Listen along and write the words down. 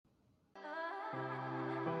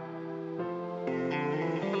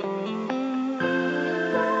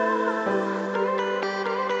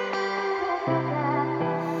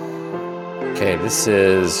Okay, this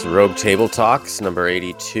is Rogue Table Talks number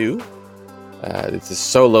 82. It's a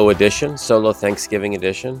solo edition, solo Thanksgiving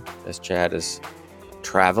edition, as Chad is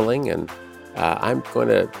traveling. And I'm going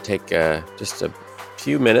to take just a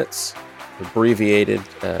few minutes, abbreviated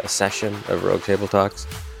session of Rogue Table Talks,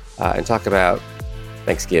 and talk about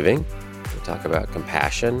Thanksgiving, and talk about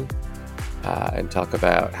compassion, and talk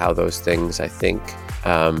about how those things, I think,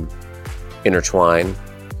 intertwine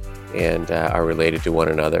and are related to one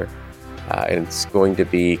another. And it's going to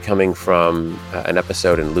be coming from an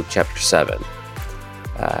episode in Luke chapter 7.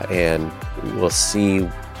 And we'll see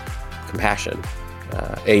compassion,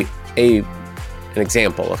 an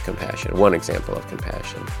example of compassion, one example of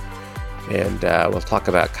compassion. And we'll talk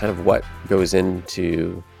about kind of what goes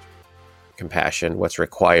into compassion, what's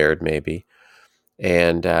required maybe,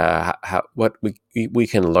 and what we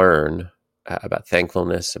can learn about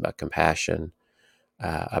thankfulness, about compassion,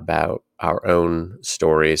 about our own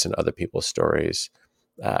stories and other people's stories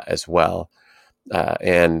as well.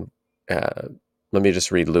 And let me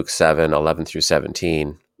just read Luke 7, 11 through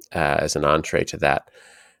 17 as an entree to that.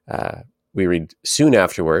 We read, "Soon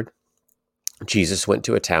afterward, Jesus went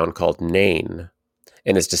to a town called Nain,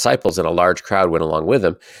 and his disciples and a large crowd went along with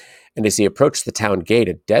him. And as he approached the town gate,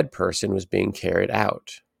 a dead person was being carried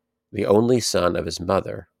out, the only son of his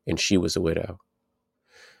mother, and she was a widow.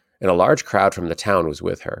 And a large crowd from the town was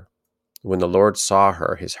with her. When the Lord saw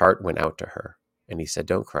her, his heart went out to her, and he said,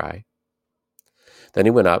 'Don't cry.' Then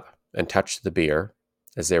he went up and touched the bier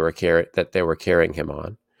as they were carrying him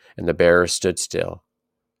on, and the bearers stood still.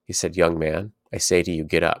 He said, 'Young man, I say to you,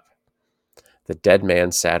 get up.' The dead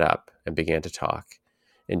man sat up and began to talk,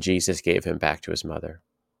 and Jesus gave him back to his mother.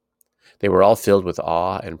 They were all filled with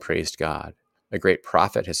awe and praised God. 'A great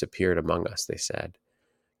prophet has appeared among us,' they said.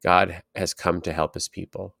 'God has come to help his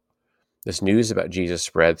people.' This news about Jesus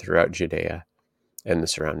spread throughout Judea and the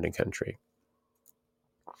surrounding country."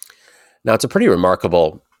 Now, it's a pretty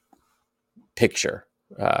remarkable picture,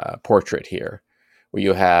 portrait here, where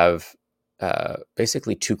you have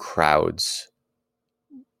basically two crowds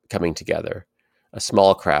coming together. A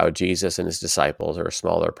small crowd, Jesus and his disciples, or a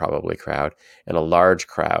smaller probably crowd, and a large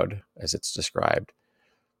crowd, as it's described,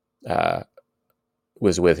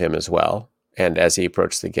 was with him as well. And as he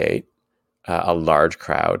approached the gate, a large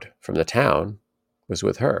crowd from the town was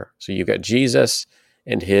with her. So you've got Jesus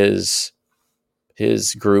and his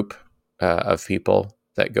group of people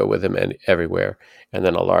that go with him and everywhere, and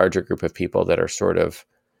then a larger group of people that are sort of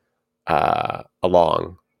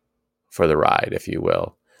along for the ride, if you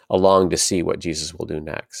will, along to see what Jesus will do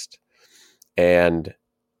next. And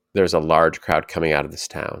there's a large crowd coming out of this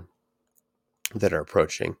town that are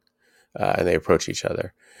approaching, and they approach each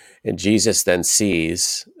other. And Jesus then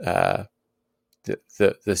sees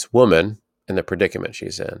this woman and the predicament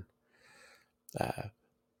she's in.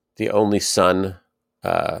 The only son,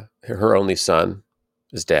 her only son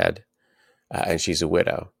is dead, and she's a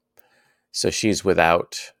widow. So she's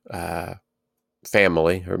without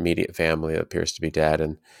family, her immediate family appears to be dead.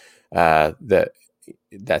 And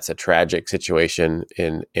that's a tragic situation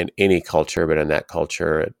in any culture, but in that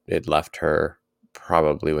culture, it left her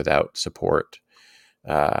probably without support,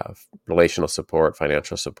 relational support,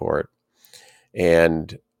 financial support.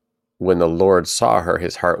 And when the Lord saw her,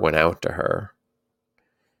 his heart went out to her.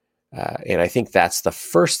 And I think that's the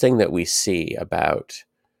first thing that we see about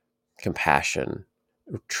compassion,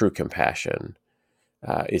 true compassion,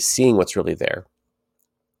 is seeing what's really there.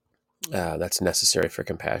 That's necessary for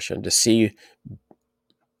compassion, to see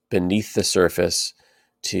beneath the surface,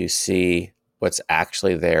 to see what's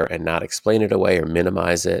actually there and not explain it away or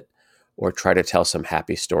minimize it or try to tell some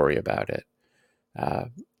happy story about it.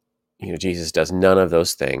 Jesus does none of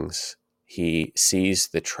those things. He sees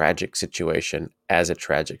the tragic situation as a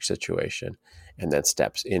tragic situation and then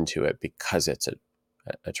steps into it because it's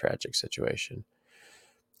a tragic situation.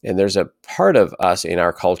 And there's a part of us in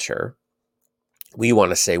our culture, we want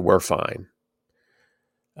to say we're fine.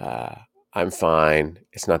 I'm fine.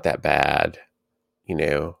 It's not that bad.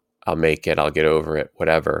 I'll make it. I'll get over it,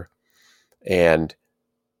 whatever. And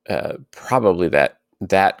probably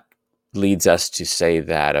that leads us to say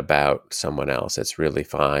that about someone else. It's really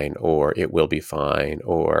fine, or it will be fine,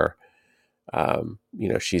 or,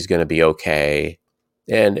 she's going to be okay.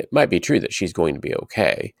 And it might be true that she's going to be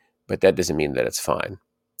okay, but that doesn't mean that it's fine.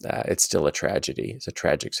 It's still a tragedy. It's a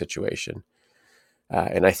tragic situation.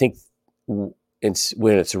 And I think when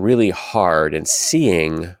it's really hard, and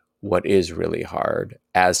seeing what is really hard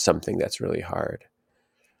as something that's really hard,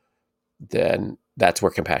 then that's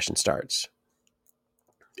where compassion starts.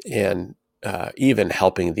 And even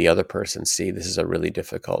helping the other person see this is a really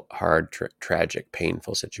difficult, hard, tragic,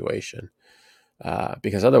 painful situation.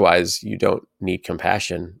 Because otherwise you don't need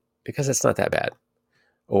compassion because it's not that bad,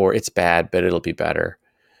 or it's bad, but it'll be better.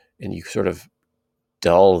 And you sort of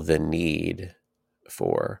dull the need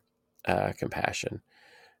for compassion.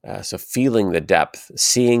 So feeling the depth,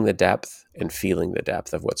 seeing the depth, and feeling the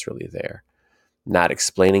depth of what's really there, not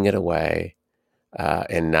explaining it away,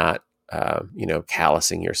 and not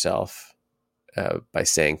callousing yourself by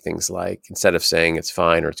saying things like, instead of saying it's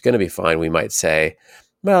fine or it's going to be fine, we might say,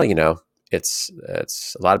 well, it's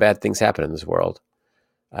a lot of bad things happen in this world.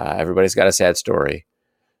 Everybody's got a sad story,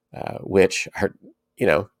 which are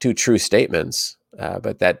two true statements,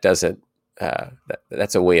 but that doesn't.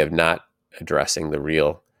 That's a way of not addressing the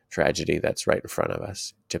real tragedy that's right in front of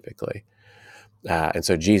us, typically. And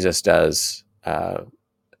so Jesus does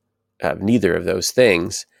neither of those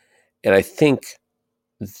things, and I think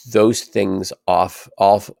those things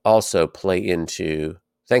also play into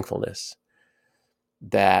thankfulness.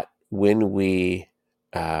 That when we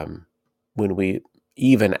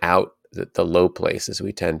even out the low places,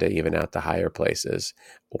 we tend to even out the higher places,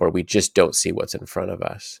 or we just don't see what's in front of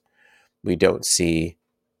us. We don't see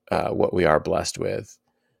what we are blessed with.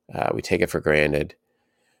 We take it for granted.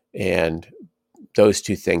 And those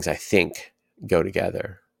two things, I think, go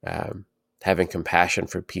together. Having compassion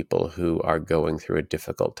for people who are going through a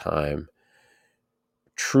difficult time,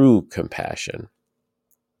 true compassion,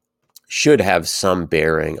 should have some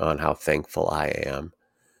bearing on how thankful I am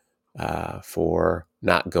for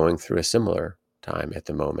not going through a similar time at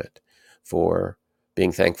the moment, for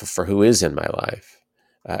being thankful for who is in my life,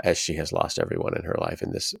 as she has lost everyone in her life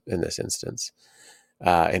in this instance.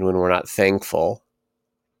 And when we're not thankful,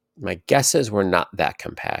 my guess is we're not that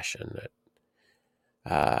compassionate.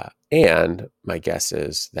 And my guess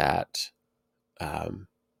is that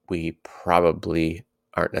we probably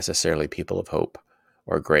aren't necessarily people of hope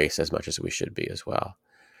or grace as much as we should be as well.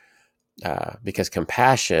 Because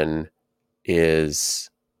compassion is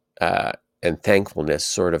and thankfulness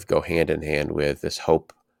sort of go hand in hand with this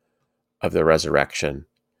hope of the resurrection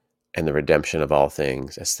and the redemption of all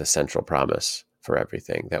things as the central promise for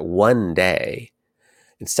everything. That one day,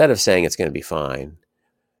 instead of saying it's going to be fine,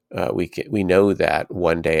 we know that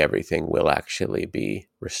one day everything will actually be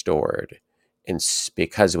restored. And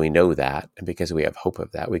because we know that, and because we have hope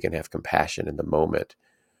of that, we can have compassion in the moment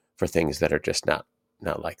for things that are just not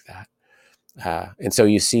like that. And so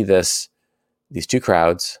you see these two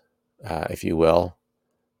crowds, if you will,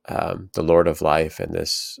 the Lord of life and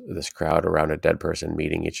this crowd around a dead person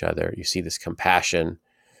meeting each other. You see this compassion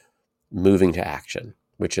moving to action,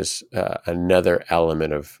 which is another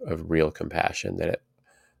element of real compassion, that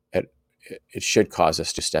it should cause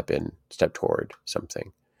us to step toward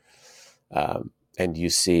something. And you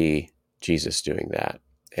see Jesus doing that.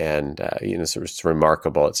 And, it's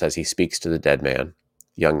remarkable. It says he speaks to the dead man,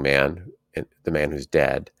 young man, the man who's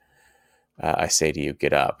dead. I say to you,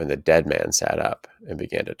 get up. And the dead man sat up and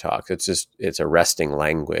began to talk. It's arresting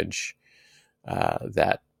language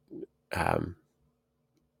that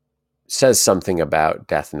says something about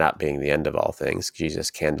death not being the end of all things.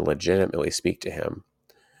 Jesus can legitimately speak to him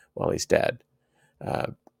while he's dead,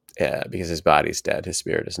 because his body's dead, his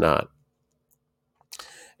spirit is not.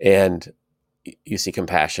 And you see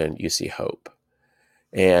compassion, you see hope.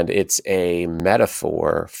 And it's a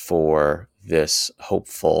metaphor for this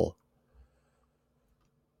hopeful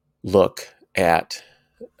look at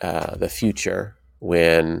the future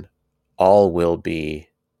when all will be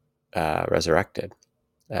resurrected.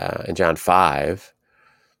 In John 5,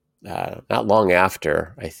 not long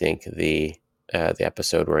after, I think, the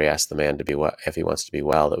episode where he asked the man if he wants to be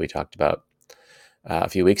well, that we talked about a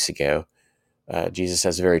few weeks ago, Jesus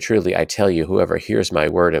says, very truly, I tell you, whoever hears my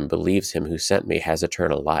word and believes him who sent me has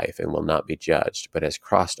eternal life and will not be judged, but has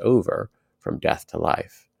crossed over from death to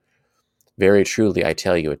life. Very truly, I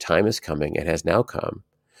tell you, a time is coming and has now come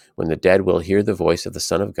when the dead will hear the voice of the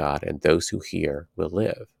Son of God, and those who hear will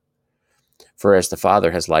live. For as the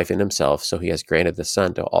Father has life in himself, so he has granted the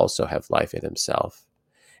Son to also have life in himself.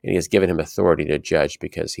 And he has given him authority to judge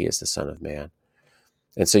because he is the Son of Man.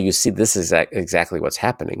 And so you see, this is exactly what's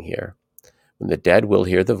happening here. When the dead will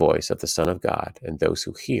hear the voice of the Son of God, and those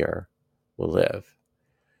who hear will live.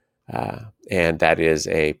 And that is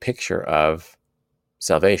a picture of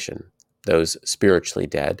salvation. Those spiritually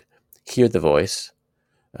dead hear the voice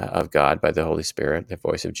of God by the Holy Spirit, the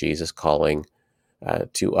voice of Jesus calling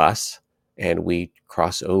to us, and we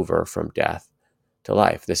cross over from death to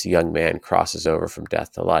life. This young man crosses over from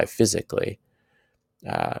death to life physically,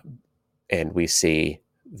 and we see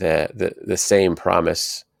the same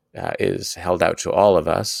promise is held out to all of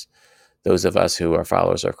us, those of us who are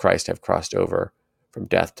followers of Christ have crossed over from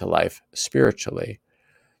death to life spiritually.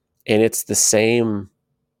 And it's the same,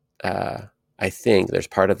 I think there's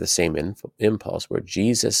part of the same impulse where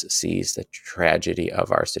Jesus sees the tragedy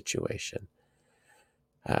of our situation,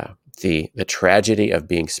 the tragedy of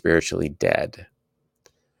being spiritually dead.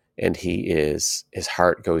 And his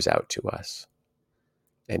heart goes out to us,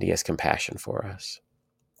 and he has compassion for us.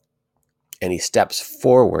 And he steps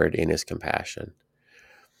forward in his compassion.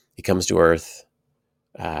 He comes to earth.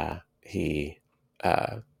 He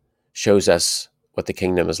shows us what the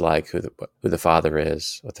kingdom is like, who the Father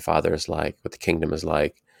is, what the Father is like, what the kingdom is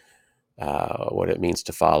like, what it means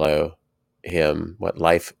to follow him, what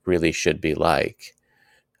life really should be like.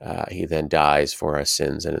 He then dies for our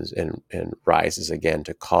sins and rises again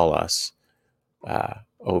to call us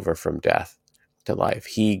over from death to life.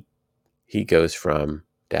 He goes from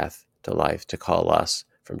death to life to call us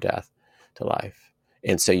from death to life.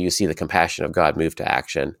 And so you see the compassion of God move to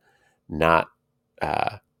action, not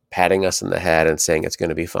patting us in the head and saying it's going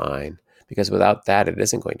to be fine, because without that, it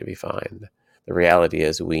isn't going to be fine. The reality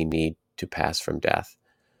is we need to pass from death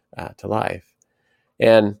to life.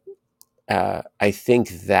 And I think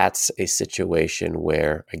that's a situation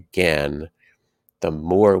where, again, the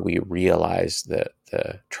more we realize the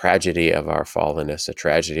tragedy of our fallenness, the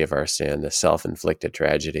tragedy of our sin, the self-inflicted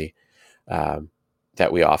tragedy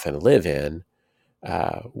that we often live in,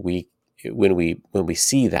 when we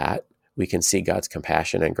see that, we can see God's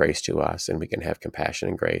compassion and grace to us, and we can have compassion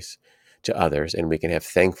and grace to others, and we can have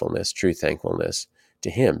thankfulness, true thankfulness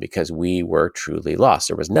to him, because we were truly lost.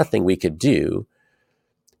 There was nothing we could do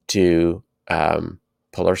to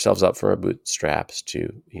pull ourselves up from our bootstraps,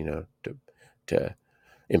 to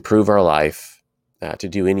improve our life, to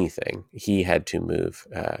do anything. He had to move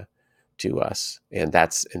to us, and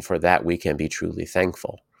for that we can be truly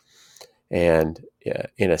thankful. And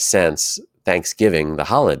in a sense, Thanksgiving, the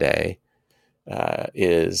holiday,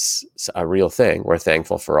 is a real thing. We're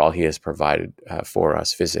thankful for all he has provided for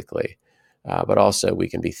us physically, but also we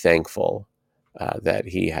can be thankful that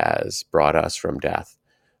he has brought us from death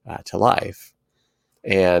to life.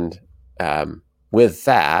 And with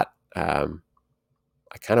that, I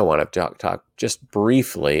kind of want to talk just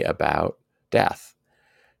briefly about death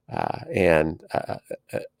and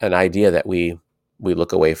an idea that we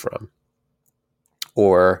look away from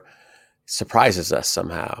or surprises us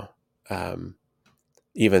somehow,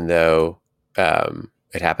 even though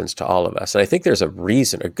it happens to all of us. And I think there's a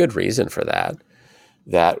good reason for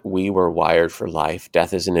that we were wired for life.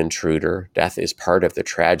 Death is an intruder. Death is part of the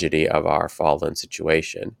tragedy of our fallen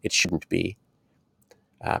situation. It shouldn't be.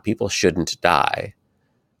 People shouldn't die,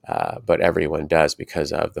 but everyone does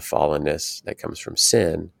because of the fallenness that comes from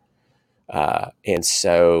sin. And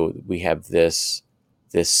so we have this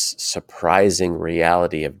surprising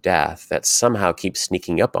reality of death that somehow keeps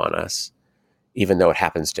sneaking up on us, even though it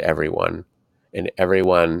happens to everyone. And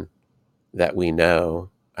everyone that we know,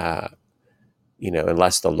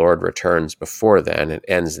 unless the Lord returns before then and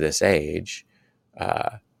ends this age,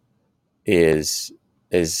 has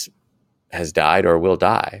died or will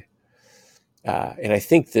die. And I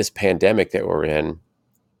think this pandemic that we're in,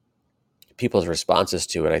 people's responses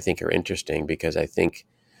to it, I think, are interesting, because I think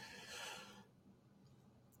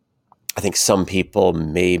some people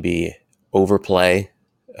maybe overplay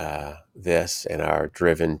this and are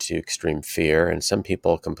driven to extreme fear, and some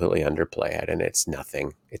people completely underplay it, and it's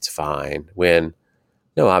nothing, it's fine. When,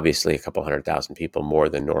 no, obviously a couple 100,000 people more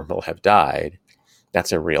than normal have died.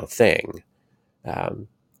 That's a real thing. And,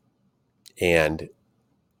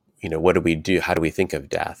 what do we do? How do we think of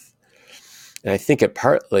death? And I think it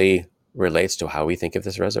partly relates to how we think of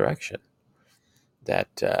this resurrection,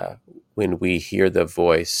 that when we hear the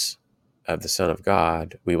voice of the Son of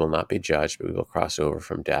God, we will not be judged, but we will cross over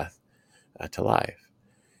from death to life.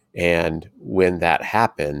 And when that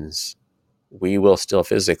happens, we will still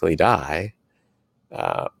physically die,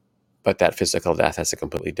 but that physical death has a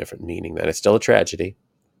completely different meaning. That it's still a tragedy.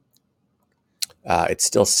 It's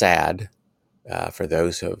still sad for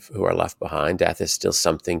those who are left behind. Death is still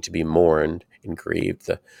something to be mourned and grieved,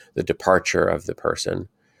 the departure of the person.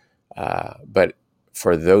 But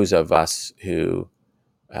for those of us who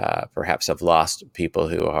perhaps have lost people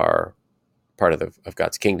who are part of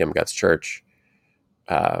God's kingdom, God's church,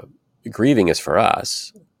 grieving is for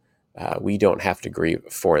us. We don't have to grieve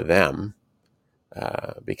for them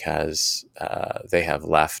because they have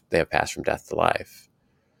passed from death to life.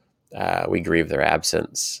 We grieve their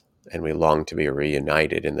absence, and we long to be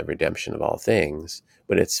reunited in the redemption of all things,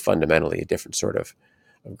 but it's fundamentally a different sort of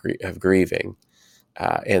grieving.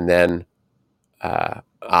 And then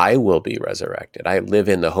I will be resurrected. I live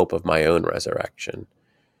in the hope of my own resurrection.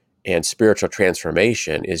 And spiritual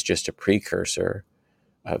transformation is just a precursor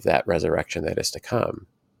of that resurrection that is to come.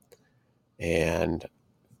 And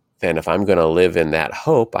then if I'm going to live in that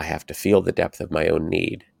hope, I have to feel the depth of my own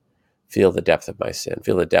need, feel the depth of my sin,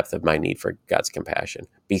 feel the depth of my need for God's compassion,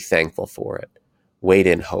 be thankful for it, wait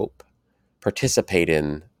in hope, participate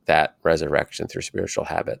in that resurrection through spiritual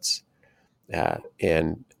habits,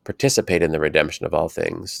 and participate in the redemption of all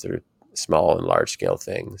things through small and large scale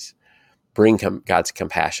things. Bring God's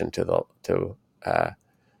compassion to the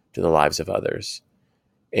lives of others,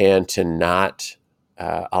 and to not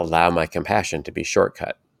allow my compassion to be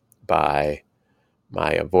shortcut by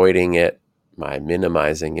my avoiding it, my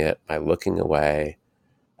minimizing it, my looking away.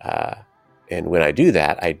 And when I do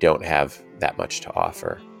that, I don't have that much to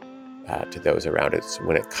offer to those around us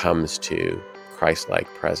when it comes to Christ-like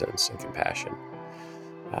presence and compassion.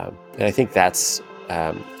 And I think that's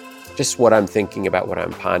just what I'm thinking about, what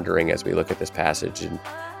I'm pondering as we look at this passage and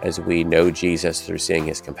as we know Jesus through seeing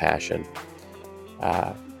his compassion.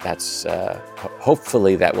 That's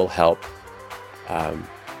hopefully that will help.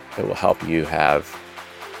 It will help you have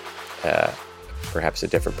perhaps a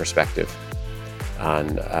different perspective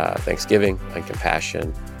on Thanksgiving, on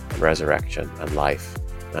compassion, on resurrection, on life,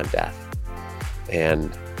 on death,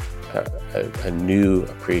 and a new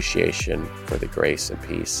appreciation for the grace and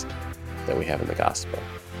peace that we have in the gospel.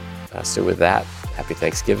 So with that, happy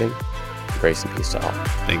Thanksgiving. Grace and peace to all.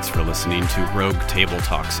 Thanks for listening to Rogue Table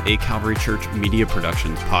Talks, a Calvary Church Media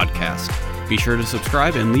Productions podcast. Be sure to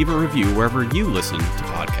subscribe and leave a review wherever you listen to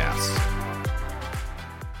podcasts.